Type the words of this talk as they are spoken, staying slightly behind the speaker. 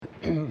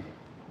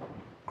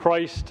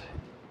Christ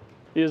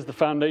is the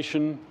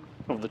foundation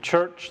of the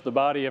church, the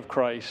body of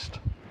Christ.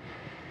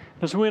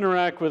 As we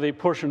interact with a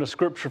portion of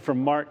Scripture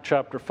from Mark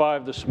chapter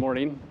 5 this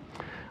morning,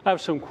 I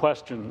have some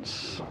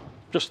questions,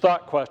 just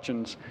thought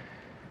questions.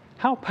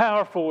 How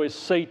powerful is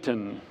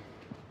Satan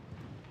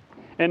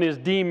and his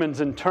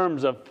demons in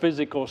terms of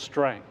physical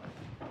strength?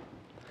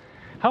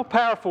 How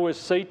powerful is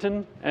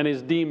Satan and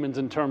his demons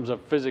in terms of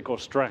physical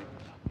strength?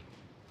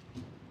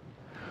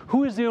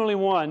 Who is the only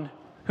one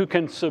who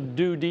can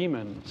subdue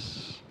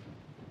demons?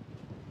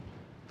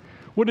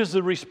 What is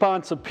the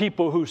response of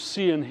people who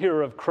see and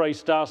hear of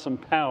Christ's awesome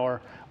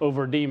power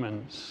over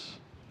demons?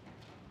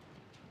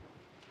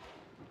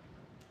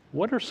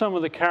 What are some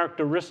of the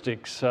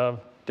characteristics of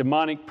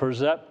demonic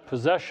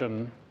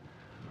possession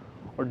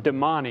or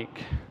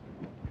demonic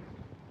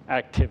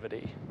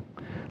activity?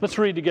 Let's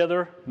read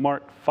together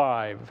Mark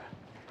 5,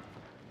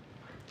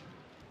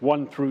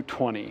 1 through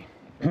 20.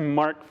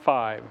 Mark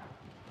 5,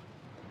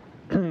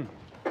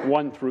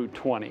 1 through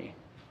 20.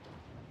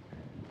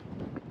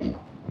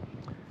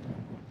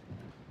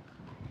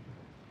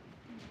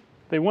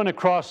 They went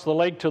across the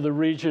lake to the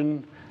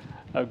region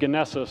of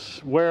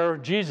Gennesaret, where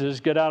Jesus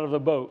got out of the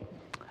boat.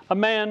 A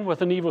man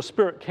with an evil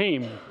spirit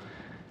came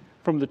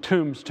from the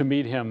tombs to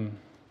meet him.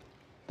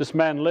 This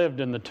man lived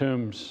in the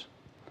tombs,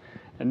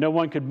 and no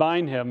one could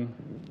bind him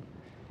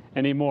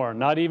anymore,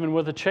 not even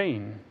with a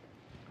chain.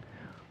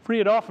 For he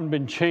had often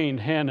been chained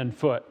hand and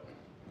foot,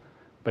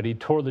 but he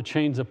tore the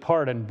chains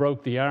apart and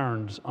broke the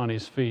irons on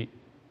his feet.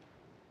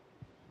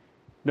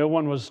 No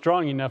one was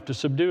strong enough to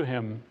subdue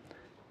him.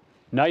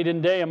 Night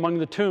and day among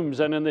the tombs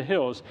and in the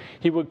hills,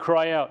 he would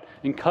cry out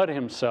and cut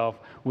himself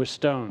with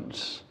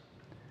stones.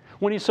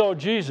 When he saw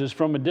Jesus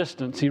from a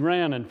distance, he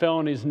ran and fell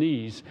on his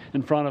knees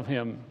in front of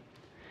him.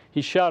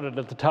 He shouted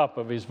at the top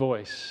of his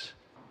voice,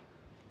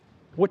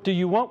 "What do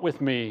you want with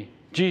me,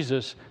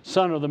 Jesus,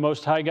 Son of the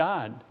Most High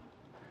God?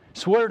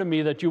 Swear to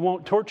me that you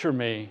won't torture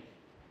me."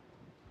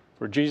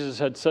 For Jesus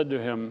had said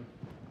to him,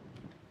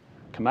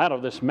 "Come out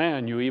of this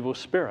man, you evil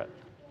spirit."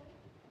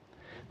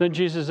 Then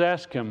Jesus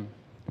asked him,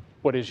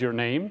 "What is your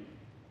name?"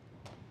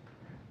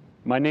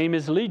 "My name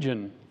is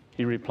Legion,"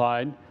 he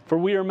replied, "for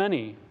we are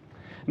many."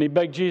 And he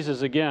begged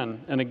Jesus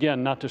again and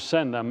again not to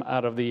send them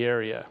out of the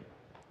area.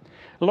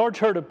 A large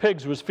herd of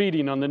pigs was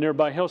feeding on the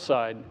nearby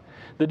hillside.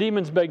 The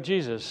demons begged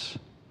Jesus,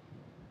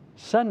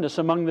 "Send us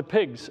among the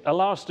pigs,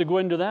 allow us to go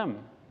into them."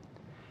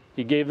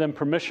 He gave them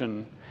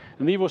permission,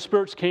 and the evil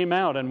spirits came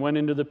out and went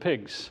into the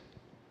pigs.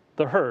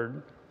 The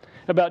herd,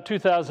 about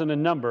 2,000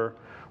 in number,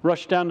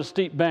 rushed down the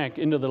steep bank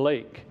into the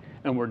lake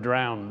and were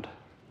drowned.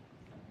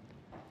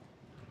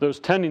 Those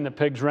tending the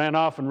pigs ran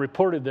off and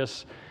reported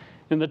this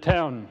in the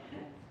town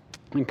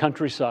and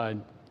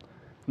countryside.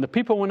 And the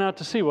people went out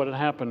to see what had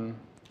happened.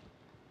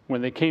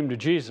 When they came to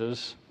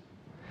Jesus,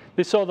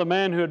 they saw the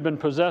man who had been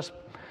possessed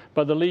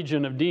by the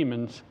legion of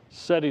demons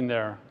sitting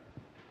there,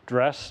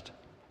 dressed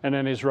and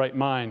in his right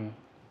mind.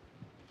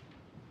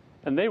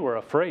 And they were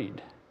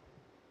afraid.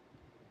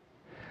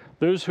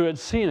 Those who had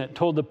seen it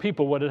told the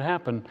people what had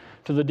happened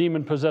to the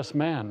demon-possessed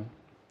man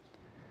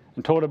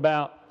and told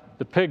about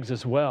the pigs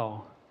as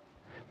well.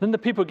 Then the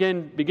people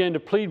began to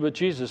plead with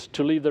Jesus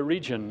to leave the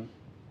region.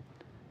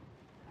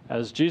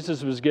 As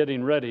Jesus was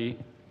getting ready,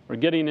 or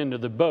getting into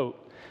the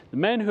boat, the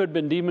man who had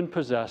been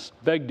demon-possessed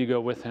begged to go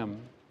with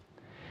him.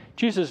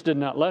 Jesus did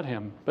not let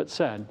him, but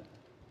said,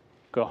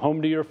 "Go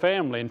home to your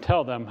family and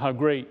tell them how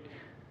great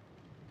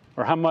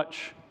or how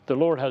much the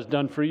Lord has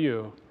done for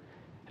you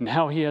and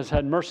how he has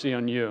had mercy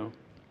on you."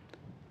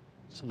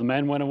 So the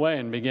man went away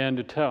and began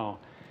to tell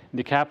in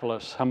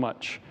Decapolis how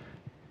much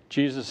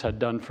Jesus had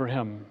done for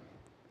him.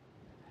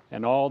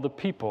 And all the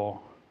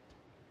people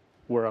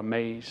were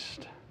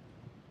amazed.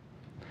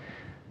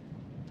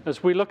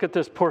 As we look at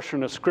this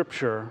portion of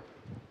Scripture,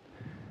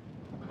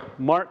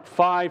 Mark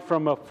 5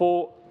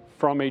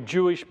 from a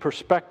Jewish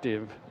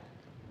perspective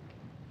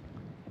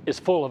is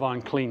full of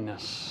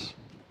uncleanness.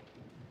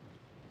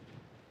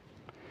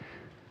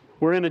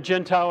 We're in a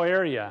Gentile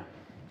area,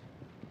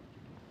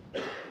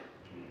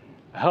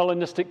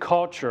 Hellenistic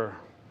culture,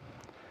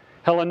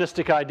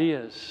 Hellenistic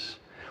ideas.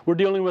 We're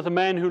dealing with a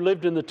man who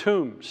lived in the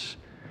tombs.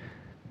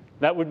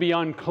 That would be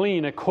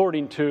unclean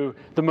according to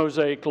the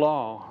Mosaic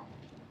law.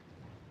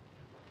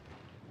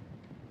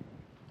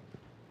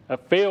 A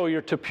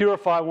failure to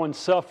purify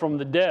oneself from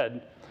the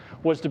dead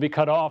was to be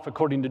cut off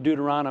according to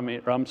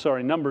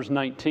Numbers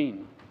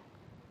 19.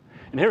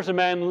 And here's a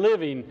man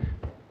living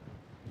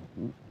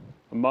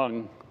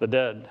among the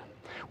dead.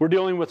 We're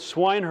dealing with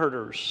swine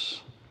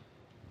herders.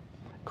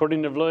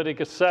 According to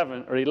Leviticus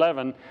 7 or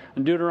 11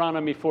 and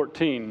Deuteronomy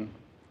 14,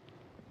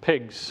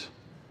 pigs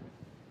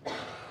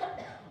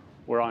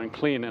were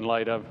unclean in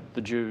light of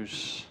the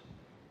Jews.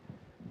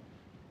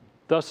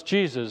 Thus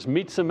Jesus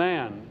meets a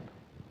man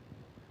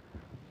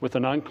with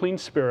an unclean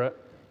spirit,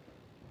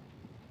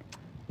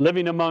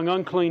 living among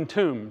unclean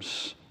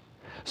tombs,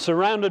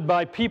 surrounded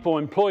by people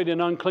employed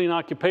in unclean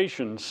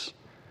occupations,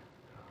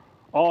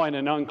 all in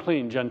an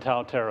unclean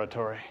Gentile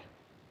territory.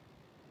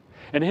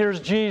 And here's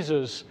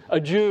Jesus, a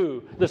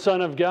Jew, the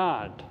Son of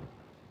God,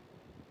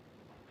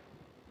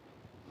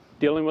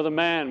 dealing with a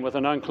man with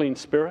an unclean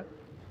spirit,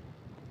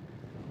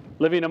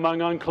 living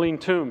among unclean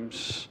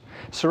tombs,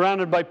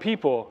 surrounded by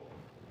people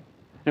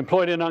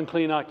employed in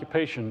unclean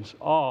occupations,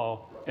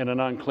 all in an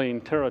unclean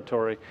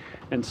territory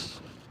in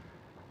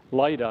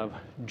light of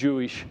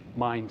Jewish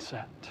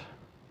mindset.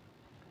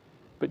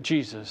 But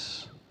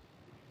Jesus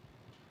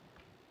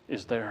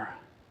is there.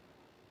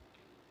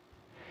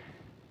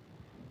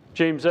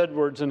 James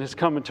Edwards, in his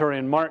commentary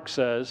on Mark,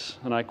 says,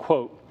 and I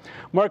quote,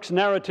 "Mark's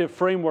narrative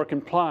framework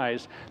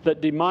implies that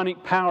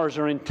demonic powers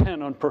are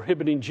intent on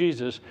prohibiting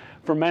Jesus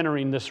from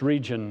entering this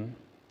region.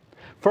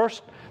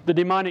 First, the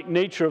demonic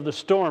nature of the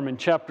storm in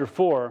chapter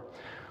 4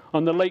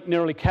 on the lake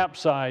nearly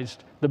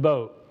capsized the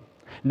boat.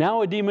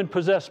 Now a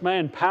demon-possessed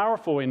man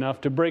powerful enough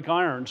to break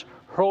irons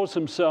hurls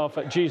himself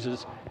at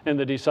Jesus and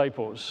the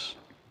disciples.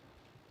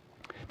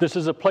 This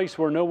is a place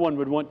where no one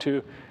would want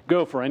to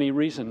go for any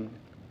reason.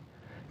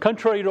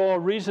 Contrary to all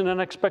reason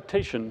and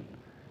expectation,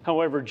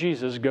 however,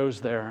 Jesus goes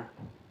there.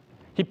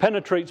 He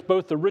penetrates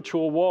both the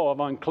ritual wall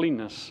of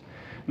uncleanness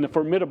and the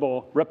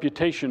formidable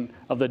reputation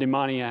of the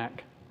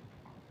demoniac.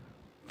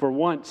 For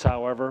once,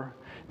 however,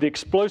 the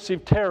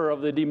explosive terror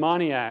of the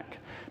demoniac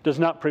does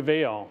not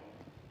prevail.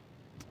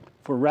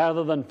 For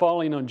rather than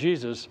falling on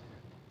Jesus,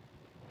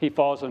 he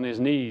falls on his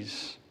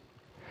knees,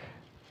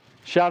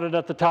 shouted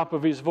at the top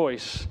of his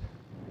voice,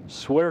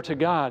 'Swear to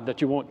God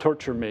that you won't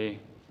torture me.'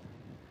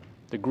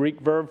 The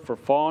Greek verb for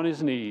fall on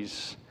his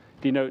knees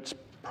denotes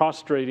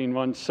prostrating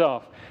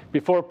oneself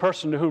before a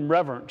person to whom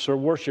reverence or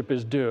worship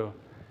is due,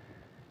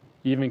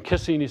 even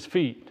kissing his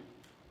feet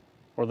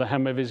or the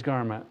hem of his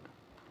garment.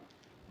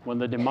 When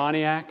the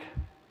demoniac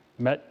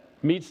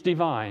meets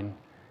divine,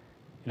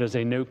 it is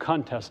a no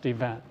contest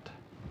event."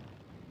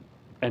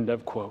 End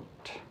of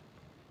quote.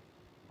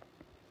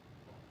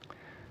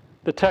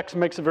 The text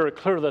makes it very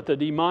clear that the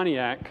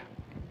demoniac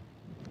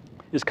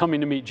is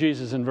coming to meet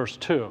Jesus in verse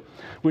 2.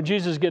 When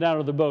Jesus got out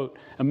of the boat,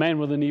 a man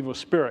with an evil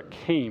spirit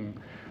came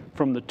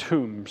from the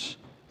tombs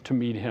to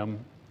meet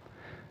him.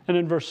 And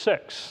in verse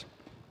 6,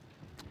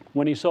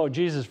 when he saw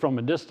Jesus from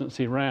a distance,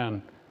 he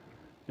ran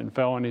and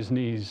fell on his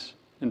knees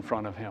in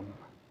front of him.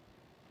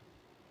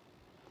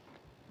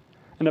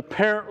 And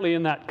apparently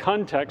in that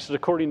context,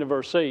 according to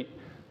verse 8,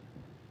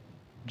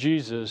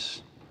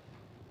 Jesus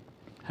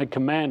had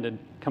commanded,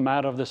 "Come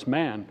out of this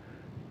man,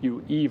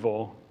 you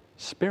evil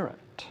spirit."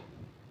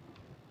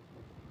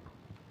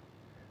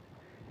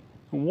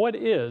 What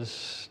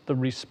is the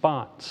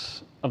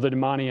response of the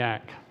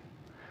demoniac?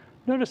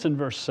 Notice in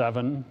verse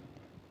 7,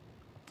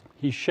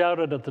 he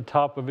shouted at the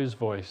top of his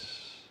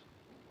voice.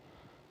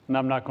 And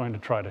I'm not going to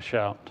try to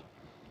shout.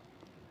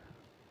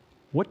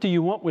 "What do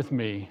you want with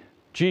me,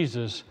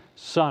 Jesus,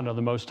 Son of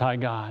the Most High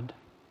God?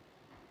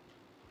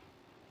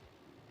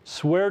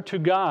 Swear to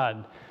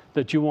God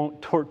that you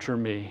won't torture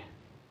me."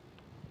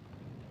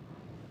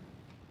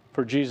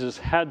 For Jesus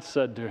had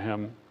said to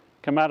him,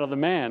 "Come out of the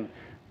man,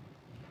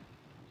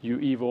 you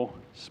evil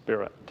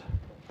spirit."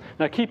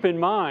 Now keep in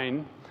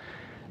mind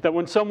that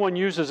when someone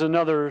uses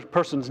another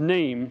person's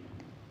name,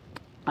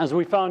 as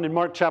we found in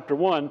Mark chapter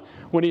 1,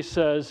 when he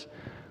says,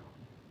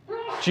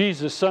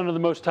 "Jesus, Son of the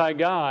Most High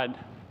God,"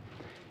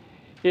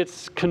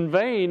 it's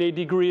conveying a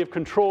degree of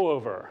control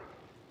over.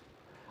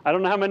 I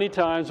don't know how many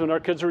times when our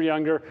kids were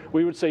younger,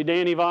 we would say,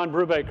 "Danny Von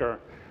Brubaker."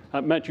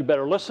 That meant you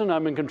better listen,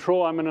 I'm in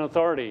control, I'm in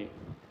authority.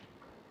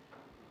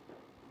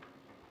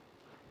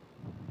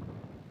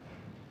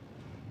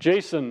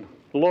 Jason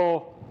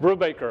Lowell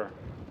Brubaker,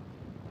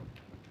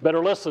 better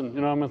listen,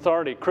 I'm in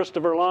authority.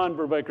 Christopher Lon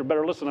Brubaker,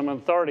 better listen, I'm in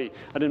authority.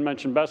 I didn't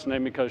mention Beth's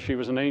name because she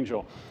was an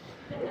angel.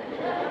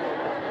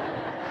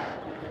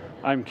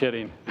 I'm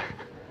kidding.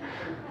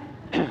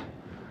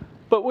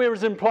 But we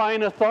was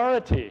implying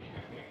authority.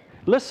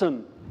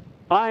 Listen,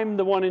 I'm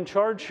the one in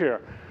charge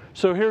here.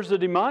 So here's the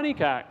demonic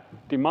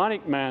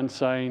man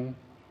saying,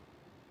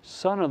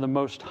 "Son of the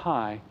Most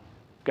High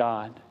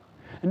God."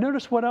 And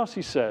notice what else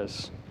he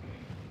says.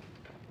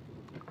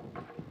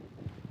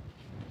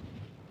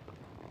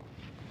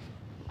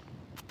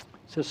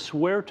 He says,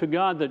 "Swear to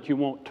God that you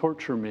won't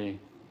torture me."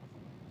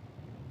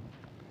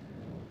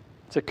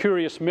 It's a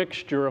curious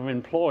mixture of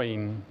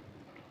imploring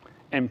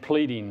and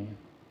pleading.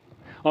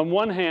 On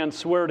one hand,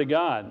 swear to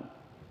God.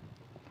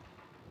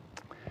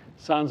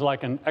 Sounds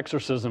like an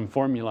exorcism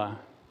formula.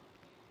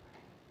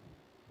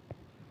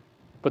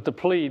 But the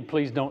plead,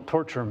 "Please don't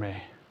torture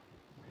me."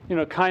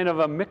 Kind of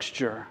a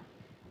mixture.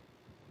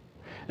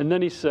 And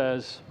then he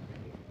says,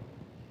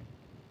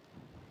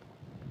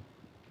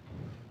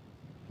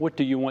 "What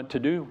do you want to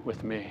do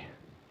with me?"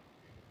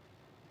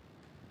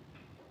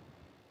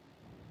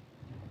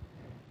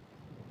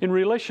 In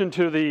relation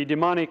to the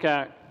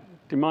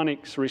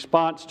demonic's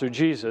response to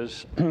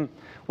Jesus,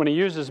 when he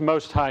uses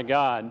Most High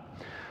God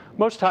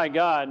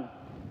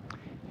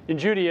in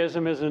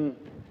Judaism is a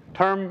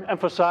term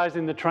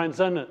emphasizing the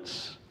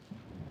transcendence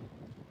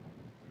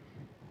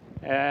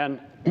and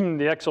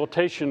the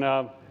exaltation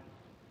of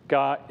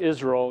God,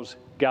 Israel's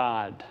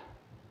God.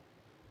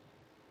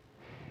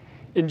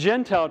 In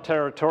Gentile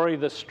territory,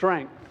 the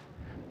strength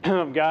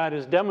of God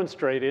is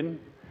demonstrated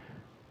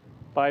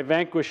by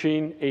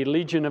vanquishing a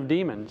legion of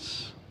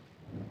demons.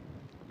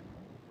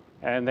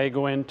 And they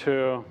go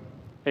into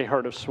a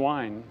herd of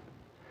swine.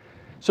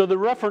 So the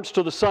reference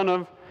to the Son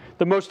of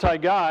the Most High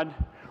God,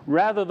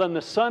 rather than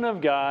the Son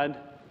of God,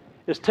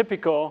 is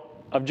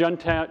typical of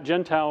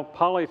Gentile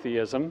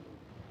polytheism,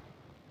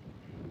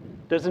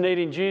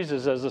 designating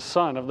Jesus as the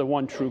Son of the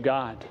one true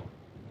God.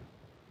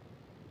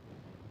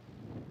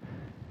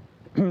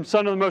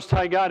 Son of the Most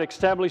High God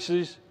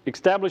establishes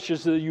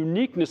the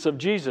uniqueness of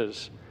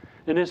Jesus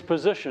in his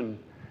position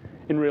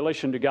in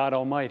relation to God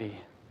Almighty.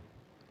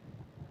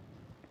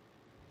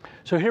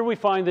 So here we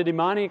find the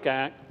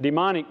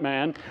demonic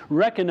man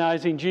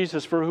recognizing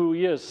Jesus for who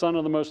he is, Son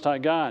of the Most High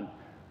God.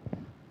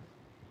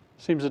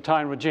 Seems a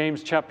time with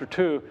James chapter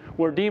 2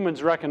 where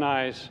demons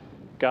recognize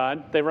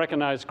God, they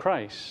recognize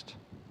Christ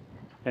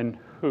and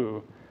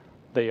who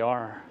they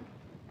are.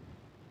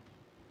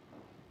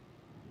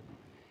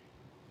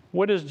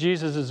 What is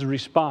Jesus'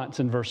 response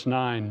in verse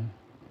 9?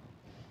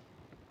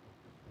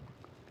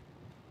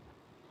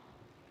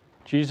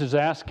 Jesus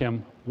asked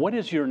him, "What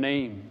is your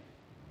name?"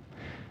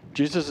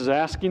 Jesus is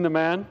asking the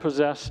man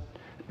possessed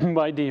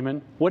by a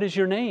demon, "What is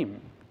your name?"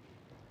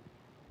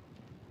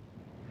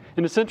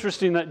 And it's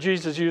interesting that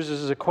Jesus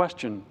uses a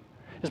question.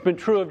 It's been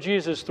true of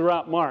Jesus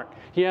throughout Mark.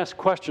 He asks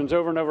questions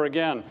over and over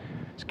again.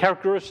 It's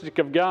characteristic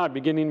of God,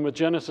 beginning with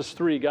Genesis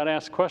 3. God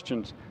asks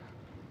questions.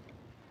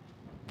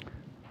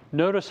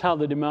 Notice how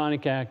the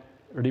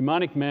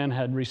demonic man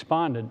had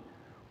responded.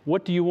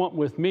 "What do you want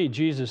with me,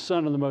 Jesus,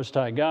 Son of the Most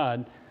High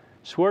God?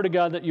 Swear to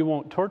God that you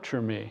won't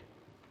torture me."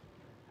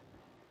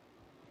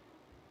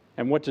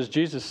 And what does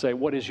Jesus say?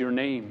 "What is your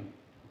name?"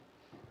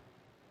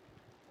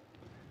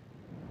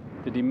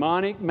 The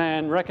demonic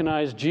man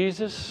recognized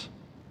Jesus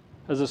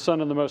as the Son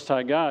of the Most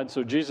High God,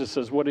 so Jesus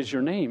says, "What is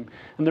your name?"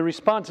 And the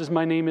response is,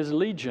 "My name is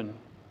Legion."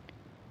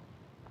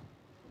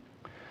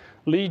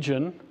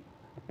 Legion,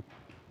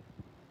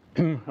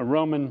 a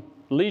Roman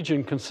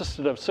legion,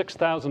 consisted of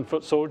 6,000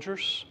 foot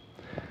soldiers,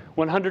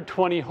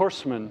 120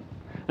 horsemen,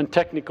 and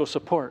technical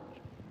support,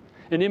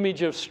 an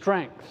image of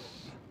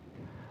strength,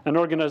 an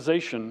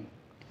organization.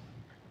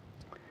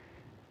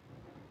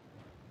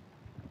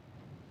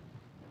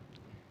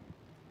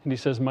 And he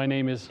says, "My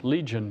name is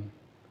Legion,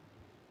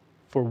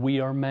 for we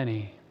are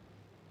many."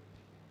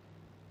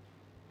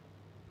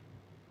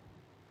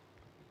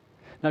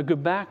 Now go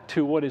back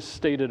to what is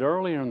stated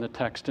earlier in the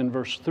text in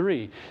verse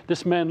 3.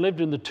 This man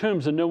lived in the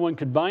tombs and no one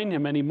could bind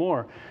him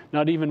anymore,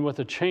 not even with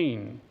a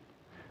chain.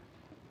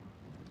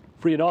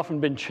 For he had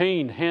often been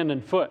chained hand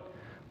and foot,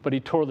 but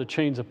he tore the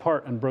chains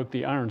apart and broke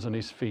the irons on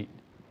his feet.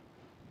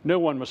 No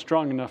one was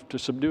strong enough to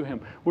subdue him.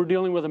 We're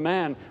dealing with a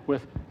man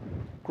with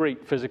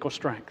great physical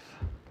strength.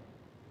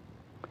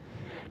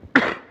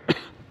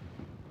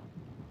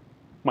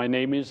 My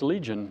name is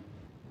Legion,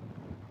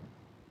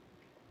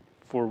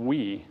 for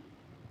we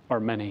are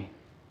many.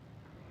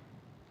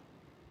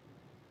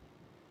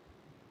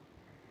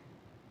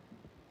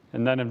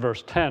 And then in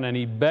verse 10, and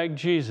he begged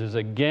Jesus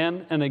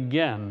again and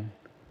again.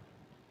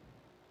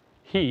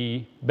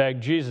 He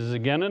begged Jesus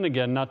again and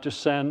again not to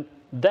send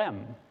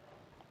them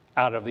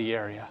out of the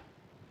area.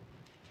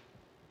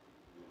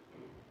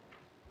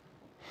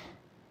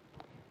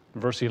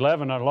 Verse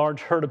 11, a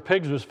large herd of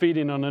pigs was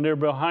feeding on a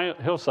nearby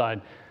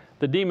hillside.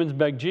 The demons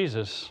begged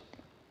Jesus,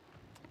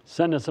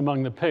 "Send us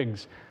among the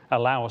pigs,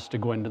 allow us to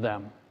go into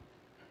them."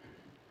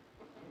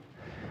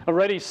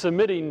 Already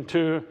submitting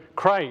to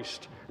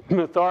Christ,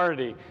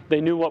 authority,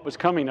 they knew what was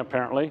coming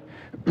apparently.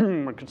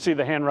 We could see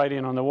the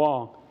handwriting on the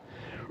wall.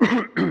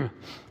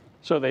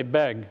 So they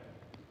begged,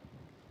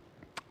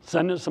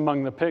 "Send us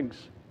among the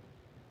pigs."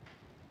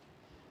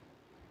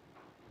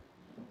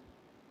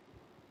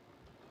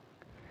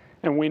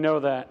 And we know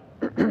that,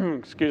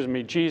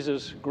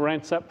 Jesus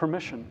grants that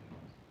permission.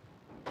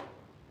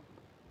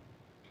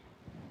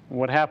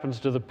 What happens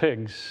to the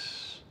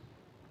pigs?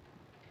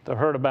 The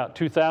herd, about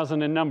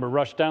 2,000 in number,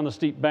 rushed down the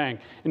steep bank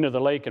into the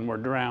lake and were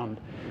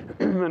drowned.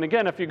 And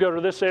again, if you go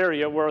to this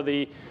area where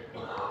the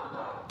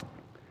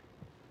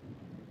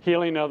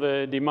healing of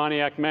the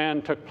demoniac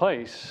man took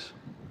place,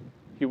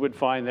 you would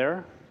find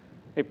there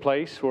a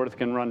place where it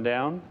can run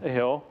down a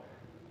hill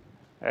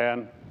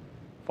and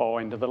fall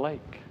into the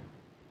lake.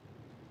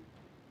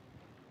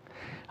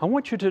 I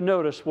want you to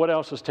notice what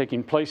else is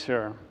taking place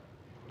here.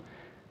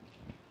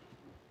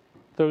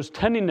 Those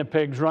tending the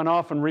pigs run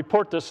off and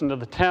report this into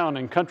the town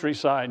and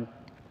countryside.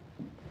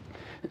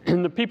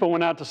 And the people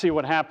went out to see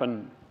what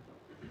happened.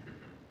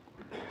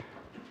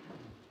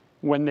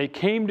 When they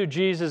came to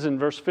Jesus in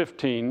verse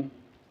 15,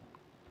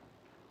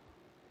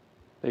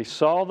 they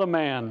saw the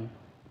man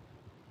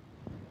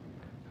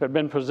who had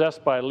been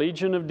possessed by a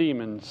legion of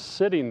demons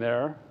sitting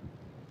there,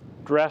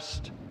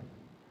 dressed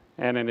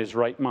and in his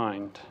right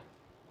mind.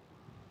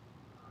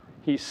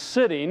 He's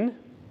sitting,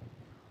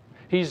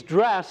 he's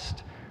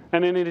dressed,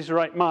 and in his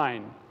right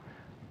mind.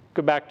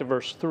 Go back to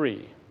verse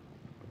 3.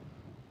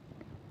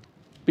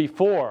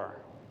 Before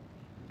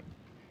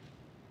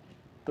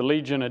the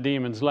legion of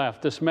demons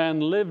left, this man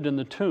lived in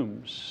the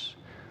tombs.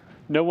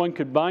 No one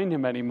could bind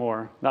him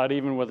anymore, not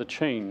even with a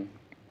chain.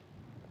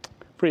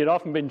 For he had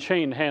often been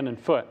chained hand and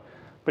foot,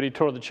 but he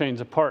tore the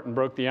chains apart and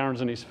broke the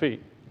irons in his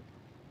feet.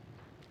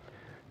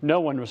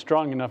 No one was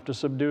strong enough to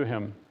subdue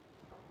him.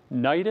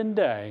 Night and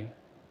day,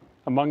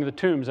 among the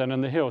tombs and in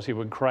the hills, he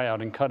would cry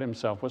out and cut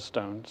himself with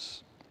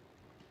stones.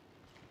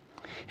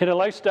 He had a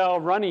lifestyle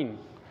of running,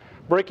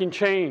 breaking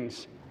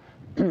chains,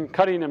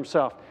 cutting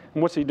himself.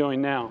 And what's he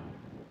doing now?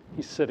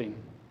 He's sitting.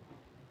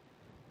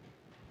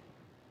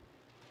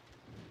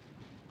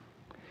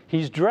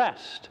 He's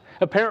dressed.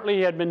 Apparently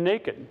he had been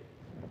naked.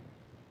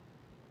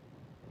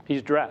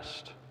 He's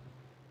dressed.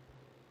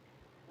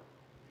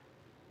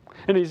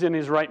 And he's in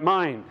his right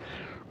mind.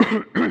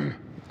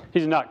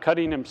 He's not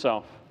cutting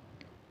himself.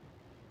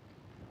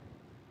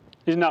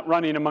 He's not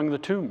running among the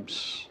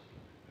tombs.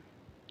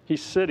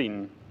 He's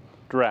sitting,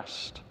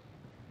 dressed,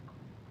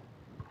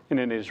 and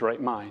in his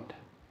right mind.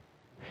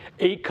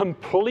 A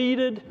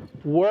completed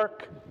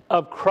work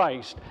of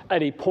Christ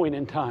at a point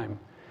in time.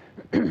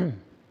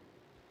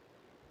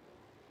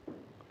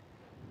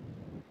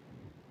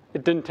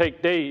 It didn't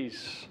take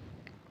days.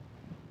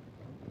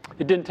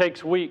 It didn't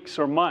take weeks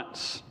or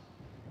months.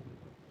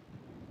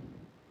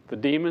 The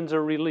demons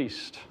are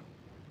released.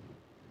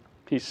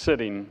 He's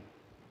sitting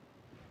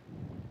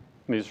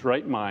in his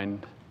right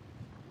mind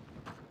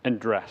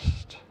and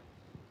dressed.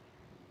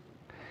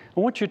 I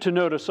want you to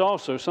notice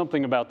also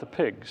something about the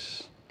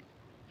pigs.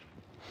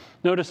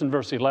 Notice in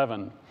verse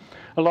 11,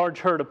 a large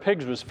herd of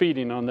pigs was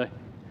feeding on the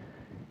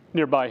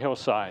nearby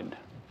hillside.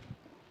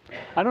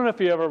 I don't know if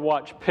you ever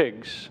watch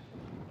pigs.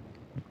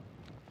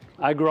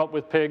 I grew up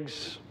with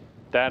pigs.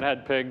 Dad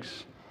had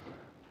pigs.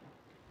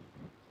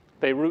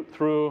 They root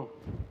through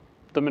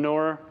the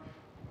manure.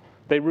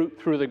 They root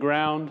through the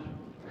ground.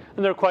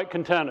 And they're quite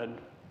contented.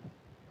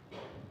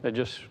 They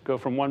just go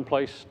from one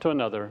place to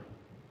another.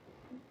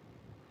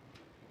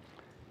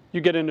 You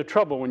get into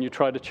trouble when you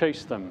try to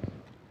chase them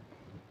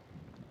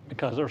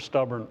because they're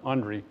stubborn,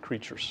 ornery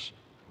creatures.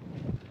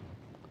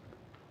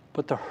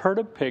 But the herd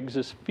of pigs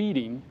is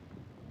feeding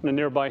on a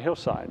nearby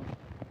hillside.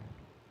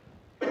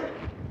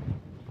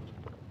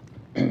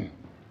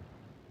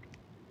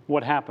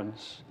 What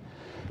happens?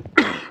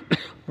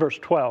 Verse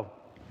 12.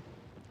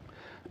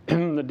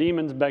 The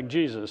demons begged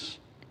Jesus,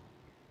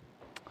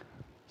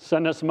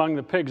 "Send us among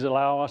the pigs,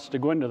 allow us to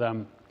go into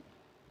them."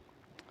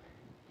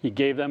 He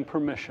gave them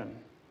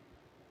permission.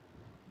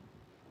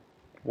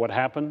 What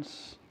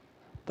happens?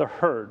 The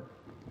herd,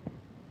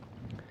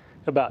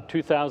 about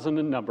 2,000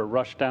 in number,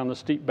 rushed down the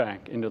steep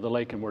bank into the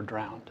lake and were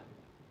drowned.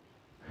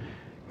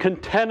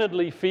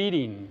 Contentedly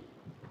feeding,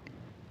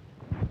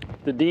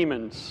 the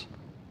demons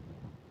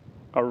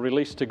are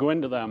released to go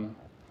into them.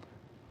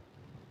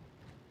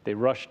 They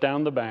rush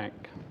down the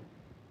bank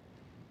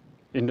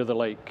into the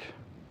lake,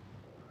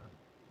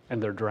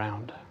 and they're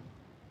drowned.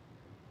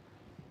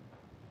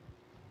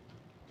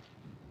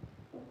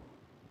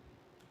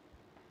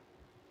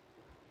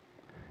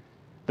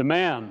 The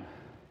man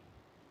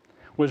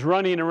was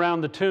running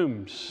around the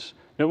tombs.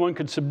 No one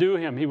could subdue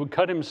him. He would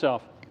cut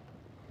himself.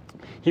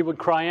 He would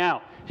cry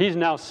out. He's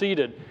now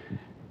seated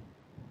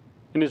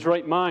in his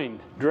right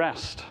mind,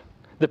 dressed.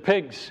 The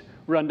pigs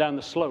run down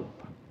the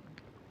slope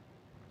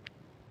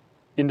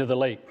into the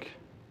lake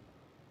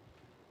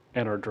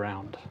and are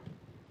drowned.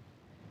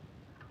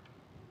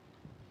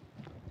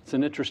 It's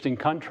an interesting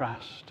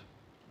contrast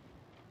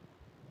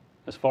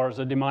as far as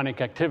the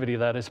demonic activity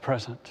that is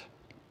present.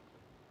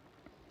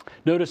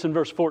 Notice in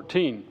verse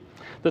 14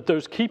 that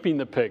those keeping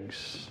the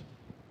pigs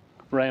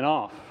ran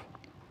off.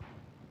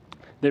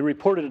 They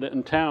reported it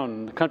in town,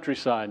 in the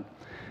countryside,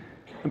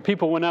 and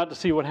people went out to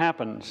see what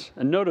happens.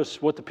 And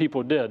notice what the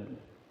people did.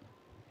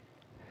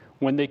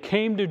 When they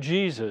came to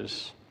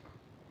Jesus,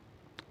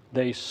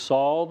 they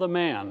saw the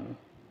man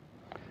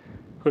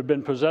who had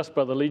been possessed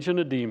by the legion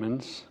of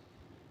demons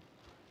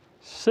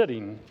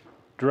sitting,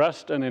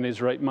 dressed and in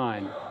his right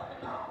mind.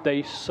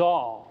 They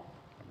saw.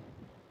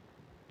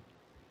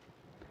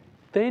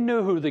 They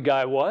knew who the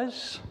guy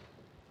was.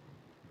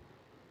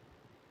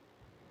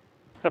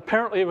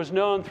 Apparently it was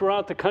known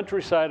throughout the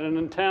countryside and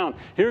in town.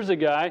 Here's a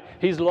guy,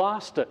 he's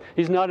lost it.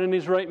 He's not in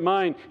his right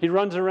mind. He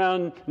runs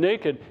around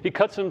naked. He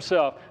cuts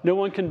himself. No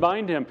one can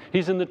bind him.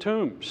 He's in the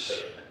tombs.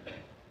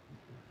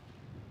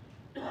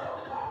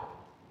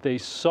 They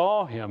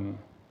saw him.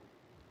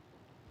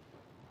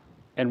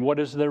 And what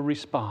is their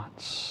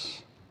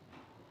response?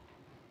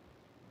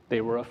 They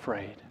were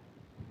afraid.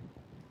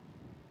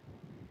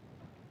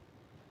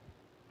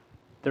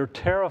 They're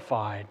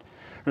terrified.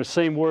 The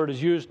same word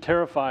is used,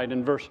 terrified,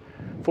 in verse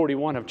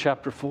 41 of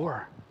chapter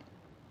 4.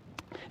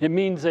 It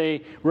means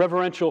a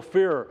reverential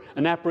fear,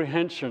 an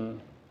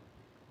apprehension.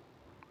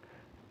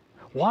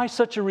 Why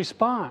such a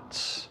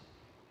response?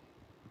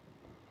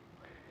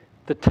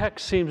 The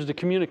text seems to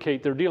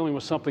communicate they're dealing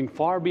with something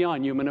far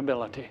beyond human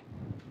ability.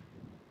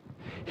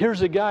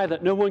 Here's a guy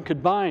that no one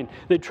could bind.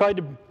 They tried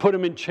to put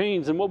him in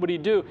chains, and what would he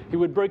do? He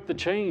would break the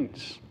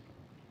chains.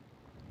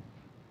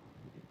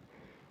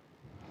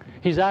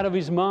 He's out of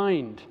his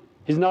mind.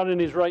 He's not in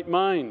his right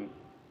mind.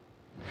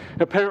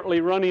 Apparently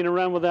running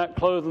around without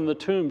clothes in the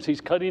tombs. He's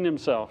cutting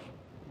himself.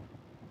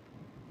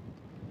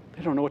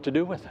 They don't know what to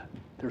do with it.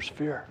 There's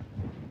fear.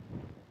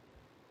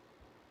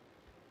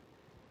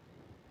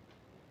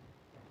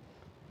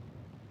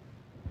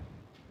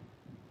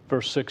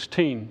 Verse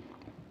 16,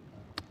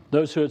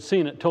 those who had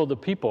seen it told the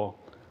people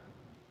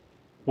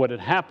what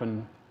had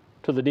happened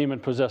to the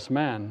demon-possessed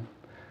man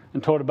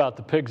and told about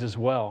the pigs as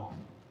well.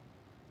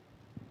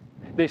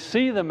 They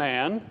see the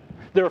man,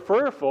 they're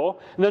fearful,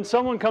 and then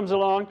someone comes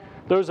along,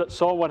 those that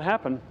saw what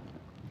happened,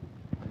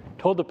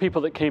 told the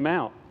people that came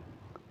out,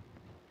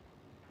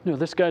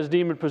 this guy's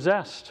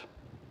demon-possessed.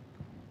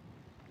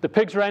 The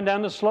pigs ran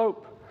down the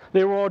slope.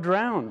 They were all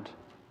drowned.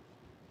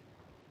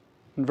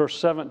 In verse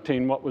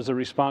 17, what was the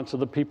response of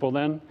the people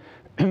then?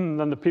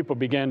 Then the people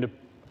began to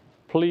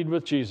plead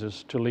with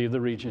Jesus to leave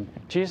the region.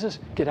 Jesus,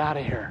 get out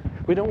of here.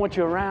 We don't want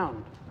you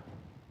around.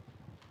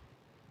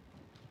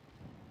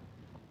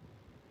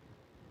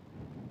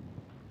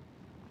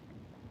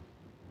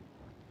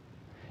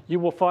 You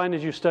will find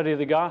as you study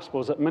the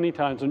Gospels that many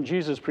times when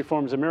Jesus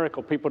performs a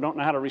miracle, people don't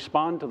know how to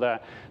respond to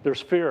that.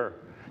 There's fear.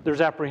 There's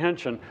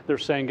apprehension. They're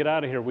saying, get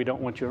out of here. We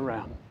don't want you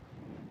around.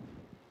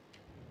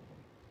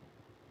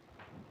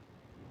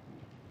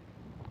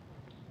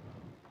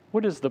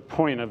 What is the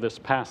point of this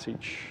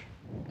passage?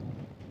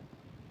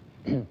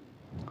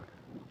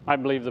 I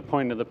believe the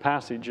point of the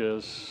passage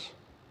is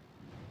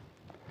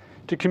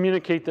to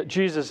communicate that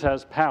Jesus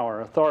has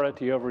power,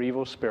 authority over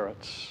evil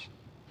spirits.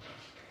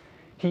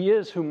 He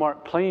is who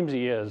Mark claims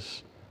he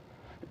is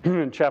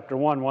in chapter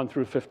 1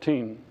 through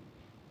 15.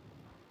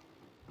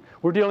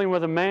 We're dealing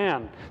with a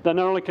man that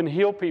not only can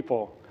heal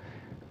people,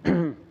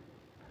 who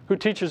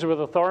teaches with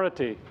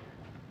authority,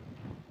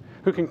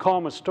 who can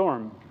calm a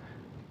storm,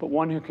 but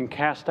one who can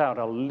cast out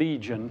a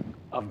legion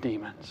of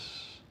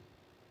demons.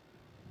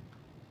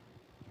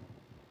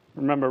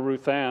 Remember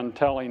Ruth Ann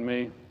telling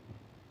me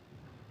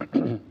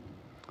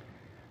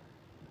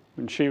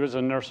when she was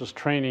in nurse's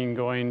training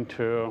going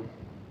to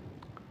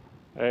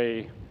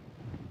a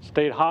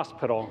state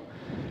hospital,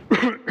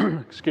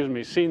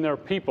 seeing their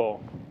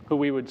people who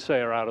we would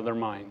say are out of their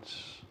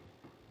minds,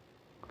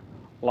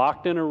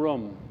 locked in a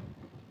room,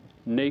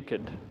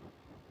 naked,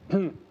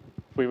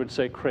 we would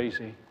say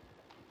crazy.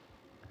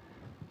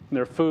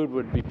 Their food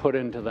would be put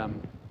into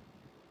them.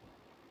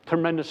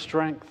 Tremendous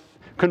strength.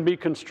 Couldn't be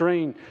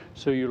constrained,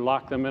 so you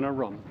lock them in a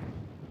room.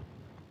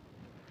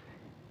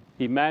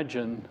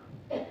 Imagine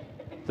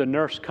the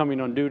nurse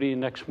coming on duty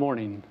next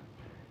morning,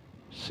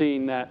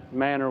 seeing that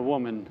man or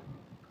woman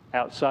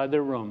outside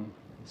their room,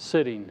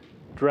 sitting,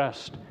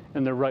 dressed,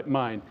 in their right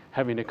mind,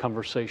 having a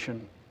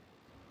conversation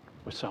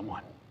with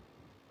someone.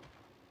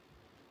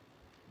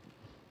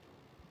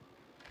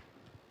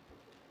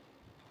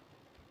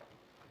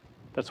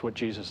 That's what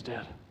Jesus did.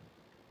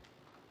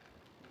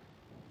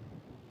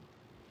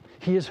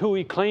 He is who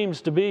he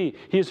claims to be.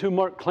 He is who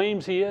Mark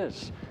claims he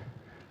is.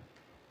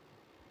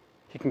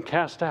 He can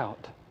cast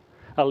out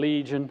a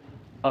legion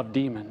of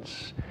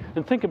demons.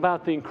 And think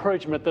about the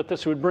encouragement that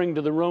this would bring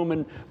to the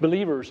Roman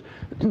believers.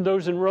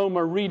 Those in Rome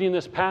are reading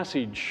this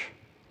passage,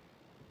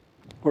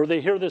 or they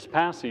hear this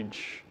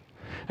passage,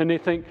 and they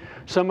think,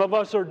 some of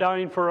us are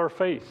dying for our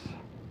faith.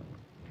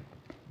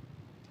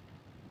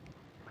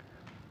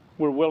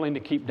 We're willing to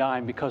keep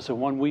dying because the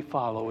one we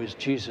follow is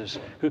Jesus,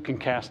 who can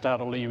cast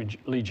out a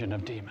legion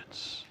of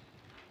demons.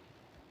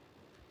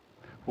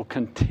 We'll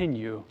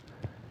continue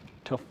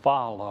to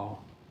follow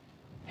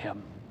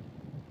him.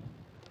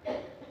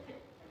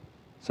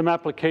 Some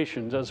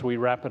applications as we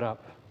wrap it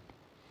up.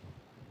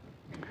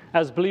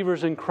 As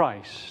believers in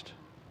Christ,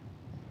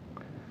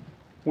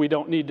 we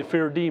don't need to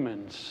fear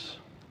demons,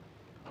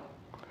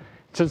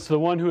 since the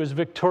one who is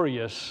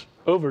victorious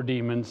over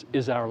demons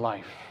is our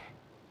life.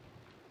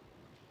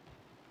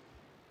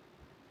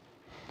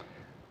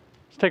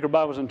 Take our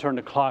Bibles and turn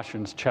to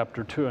Colossians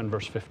chapter 2 and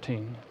verse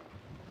 15.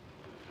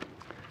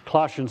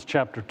 Colossians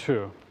chapter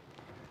 2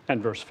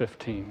 and verse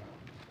 15.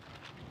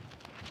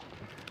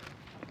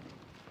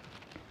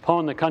 Paul,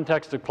 in the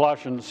context of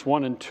Colossians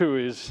 1 and 2,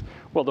 is,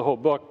 the whole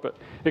book, but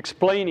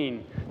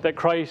explaining that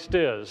Christ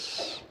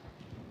is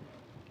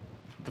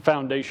the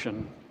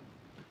foundation.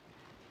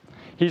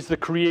 He's the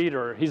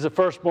creator. He's the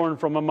firstborn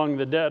from among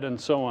the dead,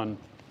 and so on.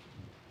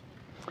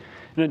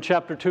 And in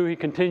chapter 2, he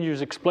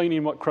continues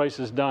explaining what Christ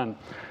has done.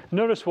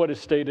 Notice what is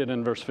stated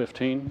in verse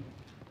 15.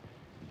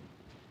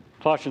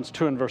 Colossians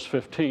 2 and verse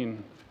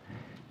 15.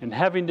 And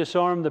having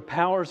disarmed the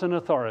powers and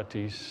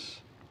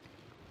authorities,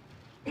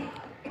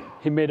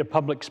 he made a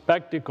public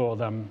spectacle of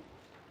them,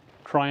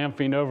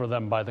 triumphing over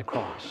them by the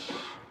cross.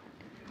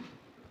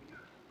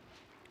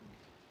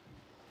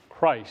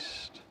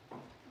 Christ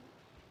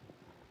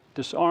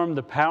disarmed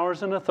the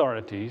powers and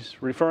authorities,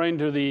 referring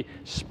to the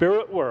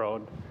spirit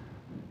world,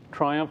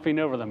 triumphing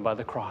over them by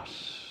the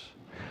cross.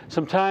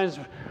 Sometimes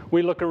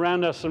we look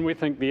around us and we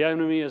think the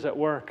enemy is at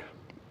work.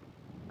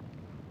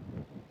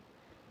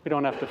 We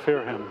don't have to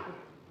fear him.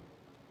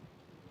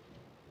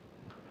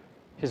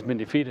 He's been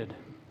defeated.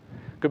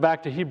 Go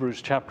back to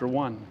Hebrews chapter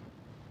 1.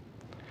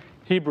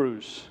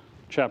 Hebrews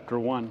chapter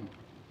 1.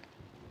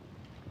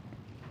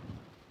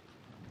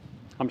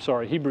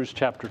 Hebrews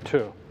chapter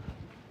 2.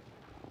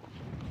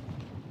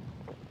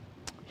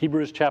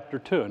 Hebrews chapter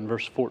 2 and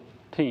verse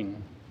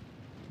 14.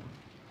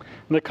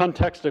 In the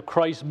context of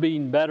Christ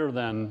being better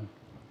than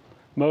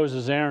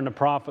Moses, Aaron, the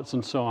prophets,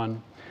 and so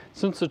on,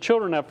 since the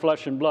children have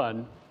flesh and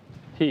blood,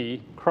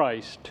 he,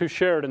 Christ, too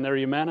shared in their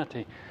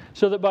humanity,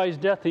 so that by his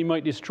death he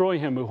might destroy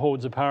him who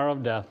holds the power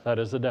of death, that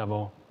is the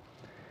devil,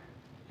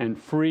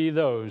 and free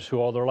those who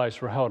all their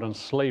lives were held in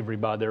slavery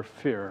by their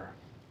fear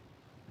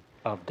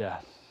of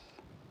death.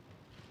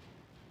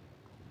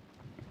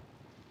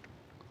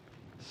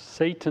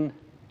 Satan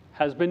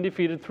has been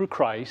defeated through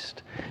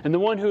Christ, and the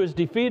one who has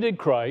defeated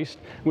Christ,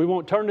 we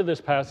won't turn to this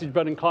passage,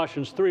 but in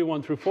Colossians 3,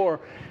 1 through 4,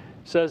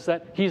 says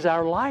that he's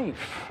our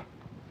life.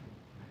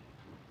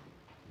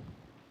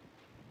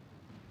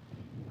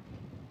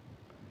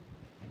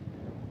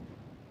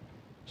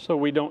 So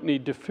we don't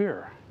need to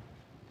fear,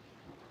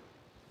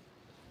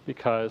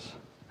 because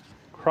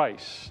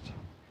Christ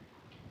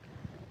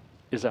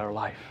is our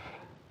life.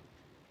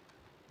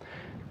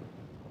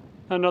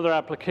 Another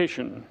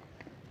application.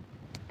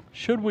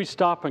 Should we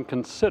stop and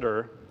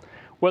consider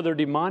whether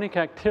demonic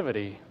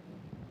activity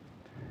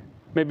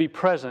may be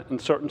present in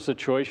certain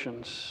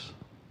situations?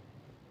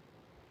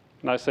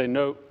 And I say,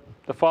 note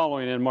the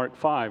following in Mark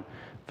 5,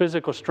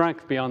 physical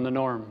strength beyond the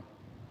norm.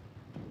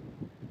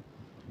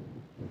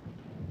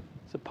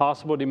 Is it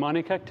possible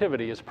demonic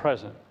activity is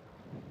present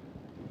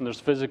and there's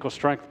physical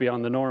strength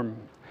beyond the norm?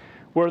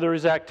 Where there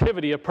is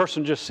activity, a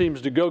person just seems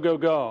to go, go,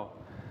 go.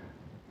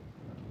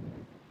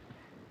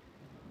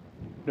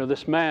 You know,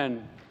 this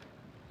man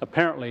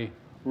apparently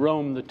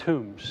roamed the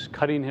tombs,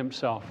 cutting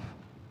himself.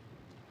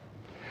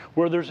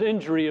 Where there's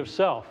injury of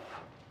self,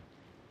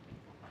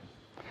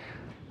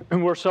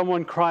 and where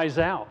someone cries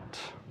out,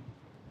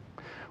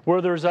 where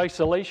there's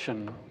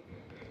isolation,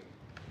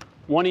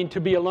 wanting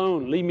to be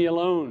alone, leave me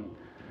alone,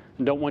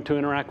 and don't want to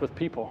interact with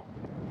people.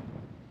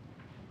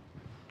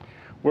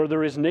 Where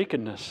there is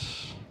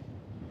nakedness,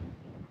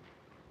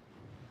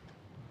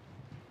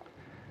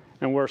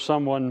 and where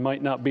someone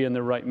might not be in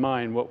their right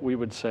mind, what we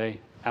would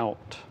say,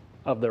 out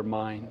of their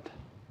mind.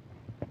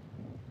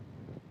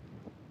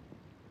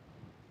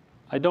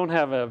 I don't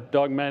have a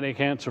dogmatic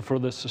answer for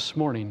this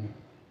morning.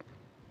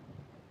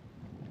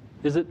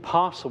 Is it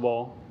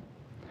possible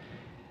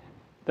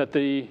that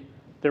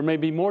there may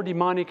be more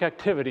demonic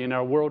activity in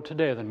our world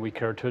today than we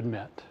care to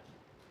admit?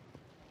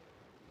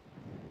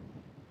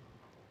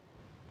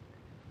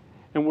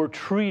 And we're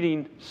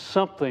treating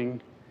something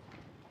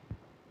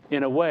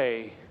in a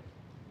way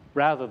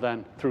rather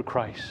than through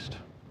Christ.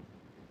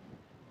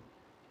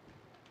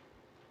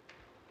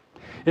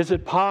 Is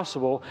it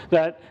possible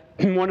that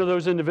one of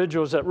those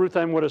individuals that Ruth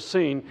Ann would have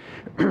seen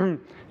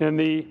in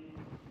the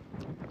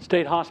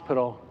state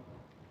hospital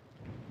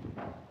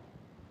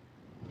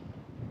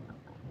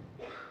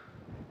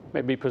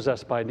may be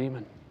possessed by a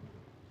demon?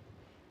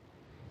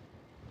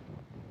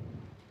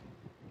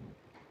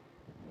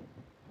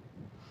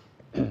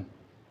 I'm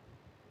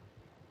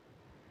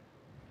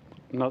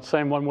not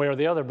saying one way or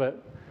the other,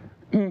 but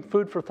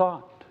food for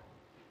thought.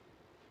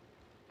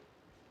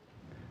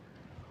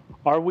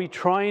 Are we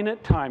trying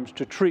at times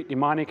to treat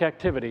demonic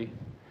activity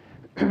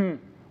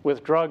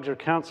with drugs or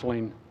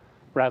counseling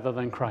rather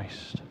than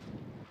Christ?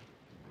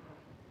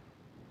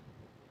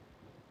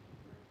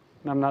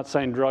 I'm not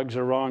saying drugs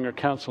are wrong or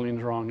counseling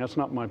is wrong. That's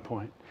not my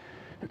point.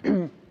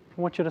 I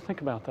want you to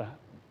think about that.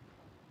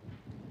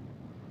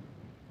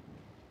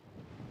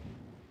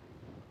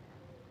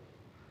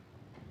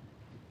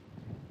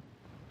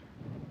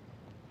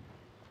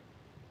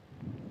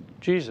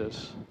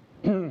 Jesus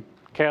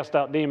cast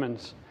out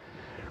demons.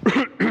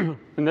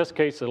 In this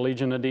case, a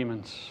legion of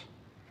demons.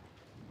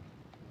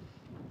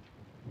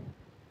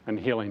 And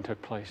healing took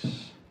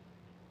place.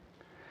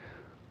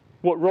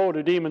 What role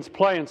do demons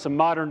play in some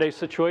modern day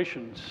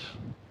situations?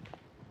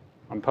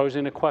 I'm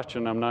posing a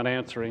question, I'm not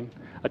answering.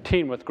 A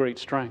teen with great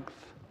strength.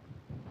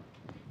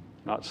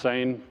 Not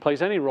saying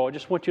plays any role, I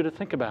just want you to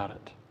think about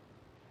it.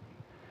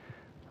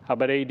 How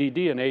about ADD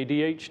and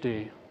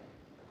ADHD?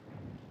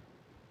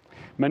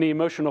 Many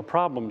emotional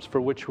problems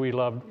for which we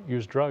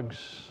use drugs.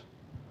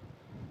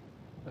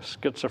 A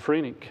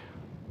schizophrenic.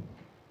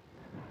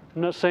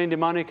 I'm not saying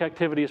demonic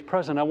activity is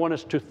present. I want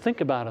us to think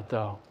about it,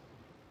 though.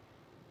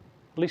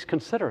 At least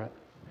consider it.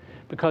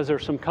 Because there are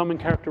some common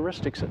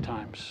characteristics at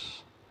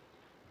times.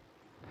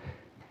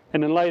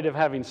 And in light of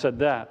having said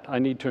that, I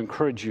need to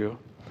encourage you,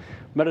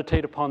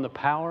 meditate upon the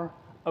power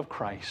of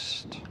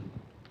Christ.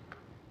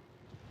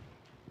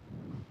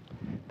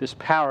 This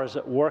power is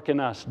at work in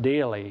us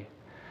daily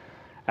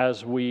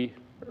as we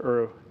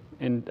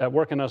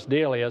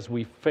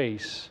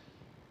face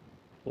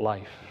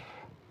life.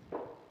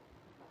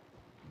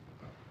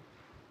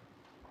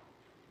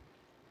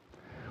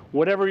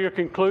 Whatever your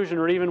conclusion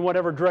or even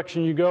whatever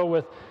direction you go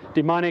with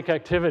demonic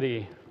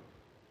activity,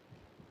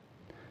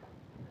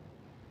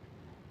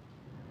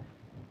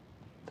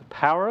 the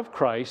power of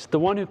Christ, the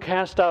one who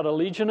cast out a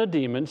legion of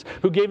demons,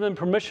 who gave them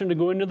permission to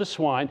go into the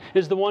swine,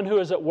 is the one who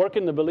is at work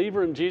in the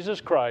believer in Jesus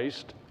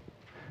Christ,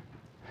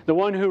 the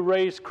one who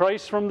raised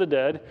Christ from the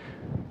dead,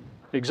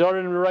 exalted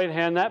him to the right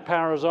hand. That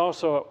power is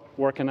also at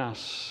work in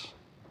us.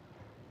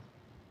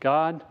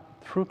 God,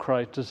 through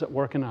Christ, is at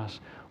work in us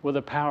with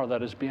a power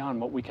that is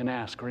beyond what we can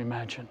ask or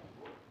imagine.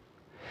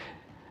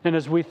 And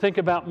as we think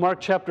about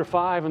Mark chapter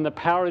 5 and the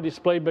power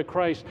displayed by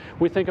Christ,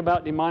 we think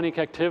about demonic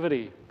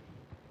activity.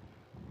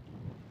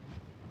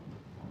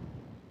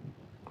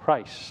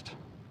 Christ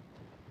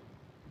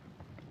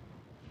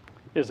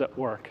is at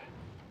work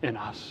in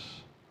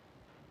us.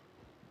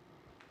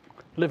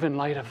 Live in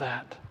light of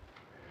that.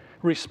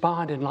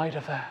 Respond in light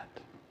of that.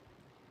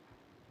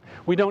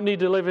 We don't need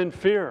to live in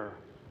fear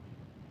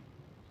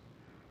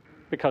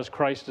because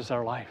Christ is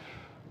our life.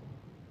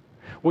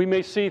 We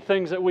may see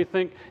things that we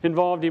think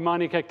involve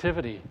demonic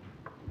activity.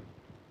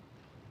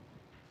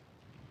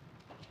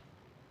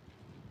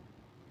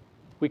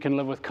 We can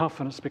live with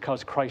confidence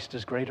because Christ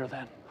is greater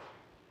than.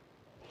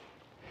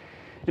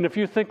 And if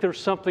you think there's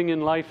something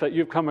in life that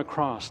you've come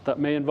across that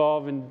may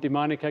involve in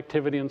demonic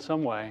activity in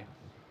some way,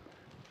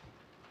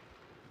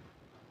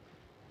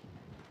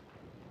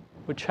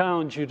 I would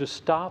challenge you to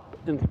stop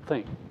and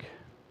think.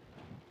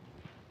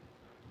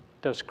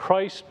 Does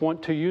Christ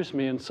want to use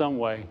me in some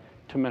way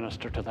to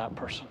minister to that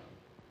person?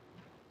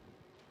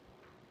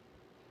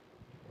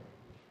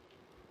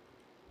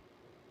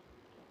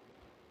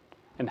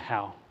 And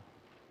how?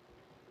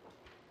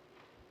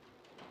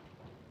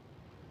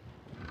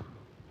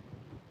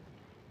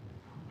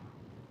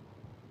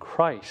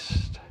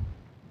 Christ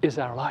is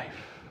our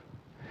life.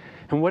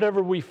 And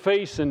whatever we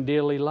face in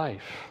daily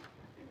life,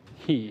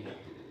 He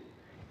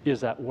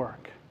is at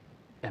work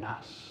in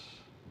us.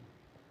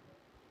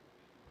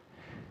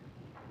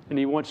 And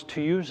He wants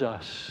to use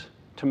us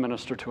to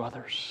minister to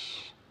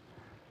others.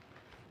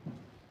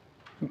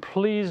 And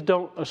please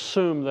don't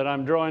assume that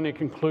I'm drawing a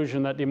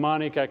conclusion that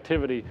demonic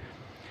activity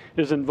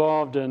is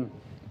involved in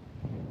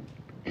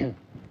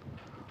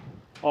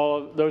all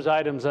of those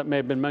items that may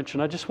have been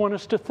mentioned. I just want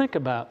us to think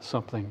about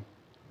something.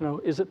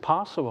 Is it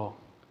possible?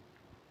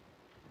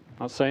 I'm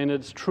not saying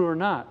it's true or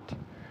not.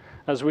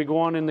 As we go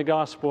on in the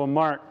Gospel of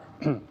Mark,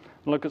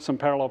 look at some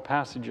parallel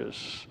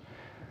passages,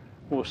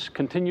 we'll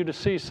continue to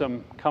see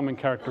some common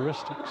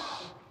characteristics.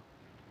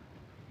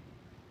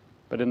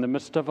 But in the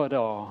midst of it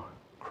all,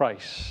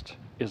 Christ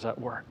is at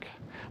work.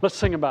 Let's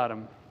sing about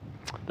Him.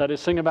 That is,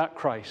 sing about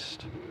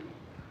Christ.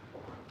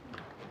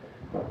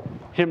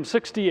 Hymn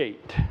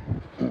 68.